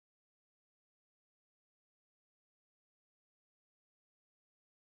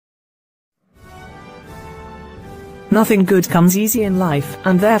Nothing good comes easy in life,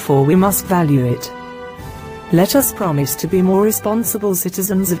 and therefore we must value it. Let us promise to be more responsible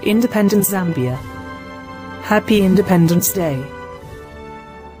citizens of independent Zambia. Happy Independence Day.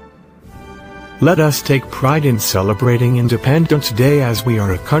 Let us take pride in celebrating Independence Day, as we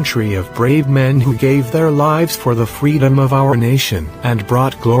are a country of brave men who gave their lives for the freedom of our nation and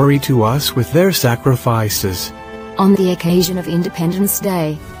brought glory to us with their sacrifices. On the occasion of Independence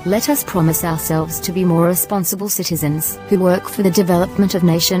Day, let us promise ourselves to be more responsible citizens who work for the development of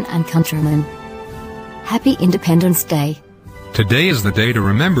nation and countrymen. Happy Independence Day. Today is the day to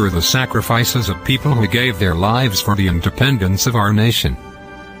remember the sacrifices of people who gave their lives for the independence of our nation.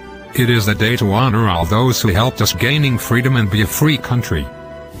 It is the day to honor all those who helped us gaining freedom and be a free country.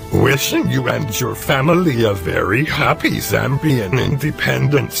 Wishing you and your family a very happy Zambian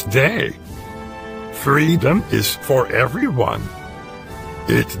Independence Day. Freedom is for everyone.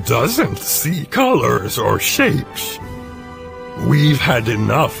 It doesn't see colors or shapes. We've had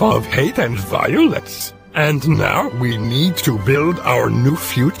enough of hate and violence, and now we need to build our new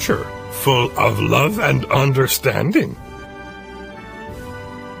future, full of love and understanding.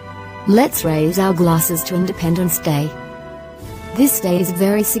 Let's raise our glasses to Independence Day. This day is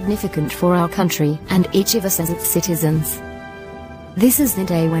very significant for our country and each of us as its citizens. This is the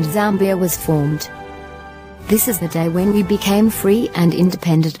day when Zambia was formed. This is the day when we became free and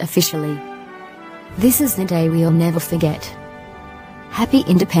independent officially. This is the day we'll never forget. Happy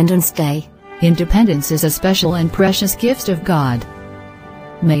Independence Day. Independence is a special and precious gift of God.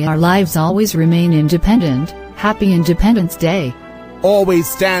 May our lives always remain independent. Happy Independence Day. Always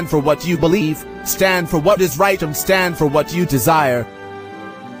stand for what you believe, stand for what is right, and stand for what you desire.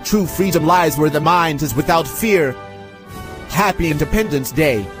 True freedom lies where the mind is without fear. Happy Independence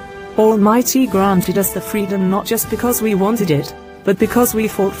Day. Almighty granted us the freedom not just because we wanted it, but because we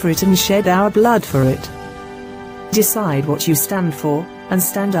fought for it and shed our blood for it. Decide what you stand for, and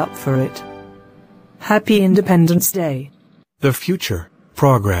stand up for it. Happy Independence Day. The future,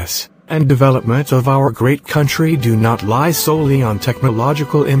 progress, and development of our great country do not lie solely on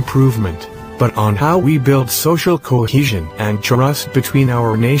technological improvement, but on how we build social cohesion and trust between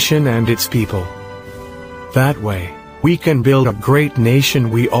our nation and its people. That way, we can build a great nation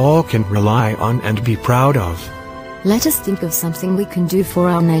we all can rely on and be proud of. Let us think of something we can do for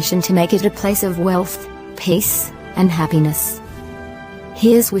our nation to make it a place of wealth, peace, and happiness.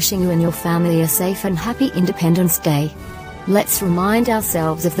 Here's wishing you and your family a safe and happy Independence Day. Let's remind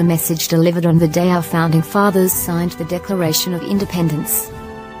ourselves of the message delivered on the day our founding fathers signed the Declaration of Independence.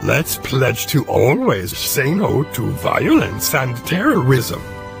 Let's pledge to always say no to violence and terrorism.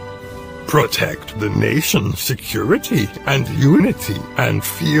 Protect the nation's security and unity, and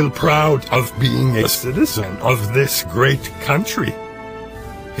feel proud of being a citizen of this great country.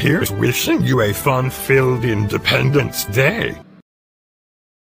 Here's wishing you a fun-filled Independence Day.